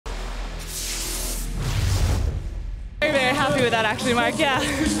very happy with that, actually, Mark, yeah.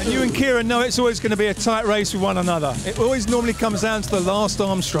 And you and Kieran know it's always going to be a tight race with one another. It always normally comes down to the last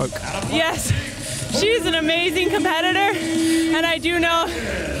arm stroke. Yes, she's an amazing competitor, and I do know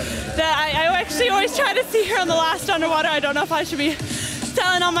that I actually always try to see her on the last underwater. I don't know if I should be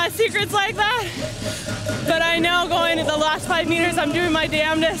telling all my secrets like that, but I know going to the last 5 meters, I'm doing my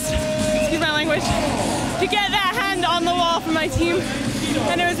damnedest, excuse my language, to get that hand on the wall for my team.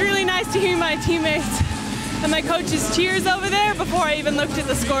 And it was really nice to hear my teammates and my coach's cheers over there before I even looked at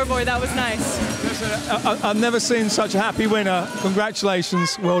the scoreboard. That was nice. I've never seen such a happy winner.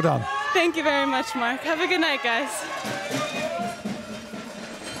 Congratulations, well done. Thank you very much, Mark. Have a good night, guys.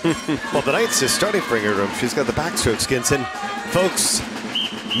 Well, the night's just starting for her room. She's got the backstroke skins. And folks,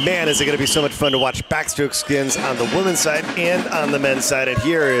 man, is it going to be so much fun to watch backstroke skins on the women's side and on the men's side. And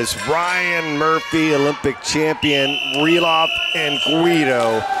here is Ryan Murphy, Olympic champion, Rylov and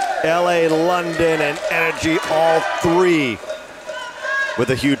Guido, LA, London, and Energy, all three with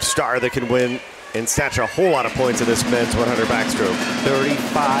a huge star that can win and snatch a whole lot of points in this men's 100 backstroke.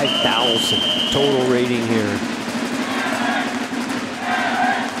 35,000 total rating here.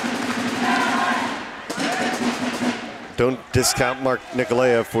 Don't discount Mark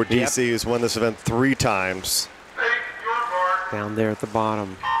Nikolaev for DC, who's won this event 3 times. Down there at the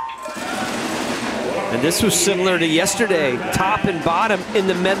bottom. And this was similar to yesterday, top and bottom in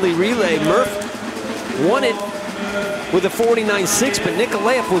the medley relay. Murph won it with a 49.6, but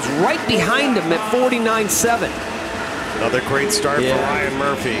Nikolaev was right behind him at 49.7. Another great start for Ryan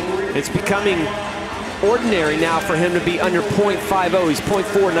Murphy. It's becoming ordinary now for him to be under .50. He's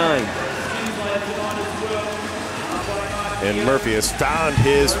 .49. And Murphy has found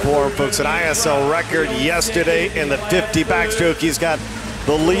his form, folks. An ISL record yesterday in the 50 backstroke. He's got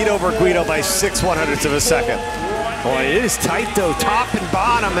the lead over Guido by 6/100ths of a second. Boy, it is tight though, top and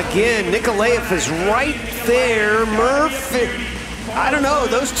bottom again. Nikolaev is right there. Murphy, I don't know,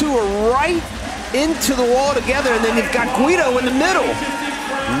 those two are right into the wall together, and then you've got Guido in the middle.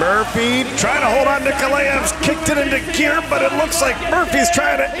 Murphy trying to hold on. Nikolaev's kicked it into gear, but it looks like Murphy's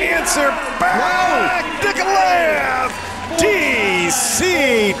trying to answer back. Nikolaev!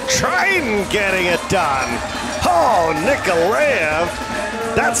 DC Trident getting it done. Oh, Nikolaev.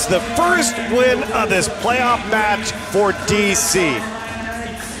 That's the first win of this playoff match for DC.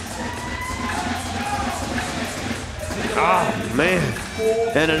 Oh, man.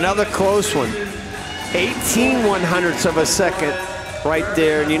 And another close one. 18/100ths of a second right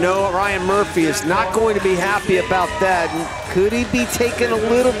there. And you know, Ryan Murphy is not going to be happy about that. And could he be taking a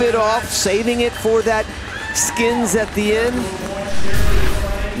little bit off, saving it for that skins at the end?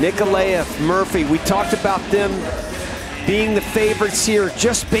 Nikolaev, Murphy, we talked about them being the favorites here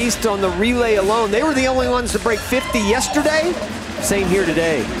just based on the relay alone. They were the only ones to break 50 yesterday. Same here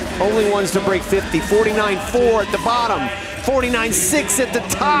today. Only ones to break 50. 49.4 at the bottom, 49.6 at the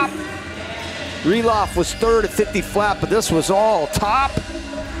top. Rylov was third at 50 flat, but this was all top.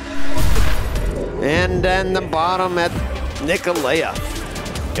 And then the bottom at Nikolaev.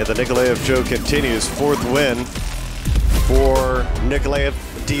 Yeah, the Nikolaev show continues. 4th win for Nikolaev.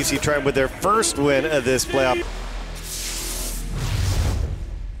 DC Trident with their first win of this playoff.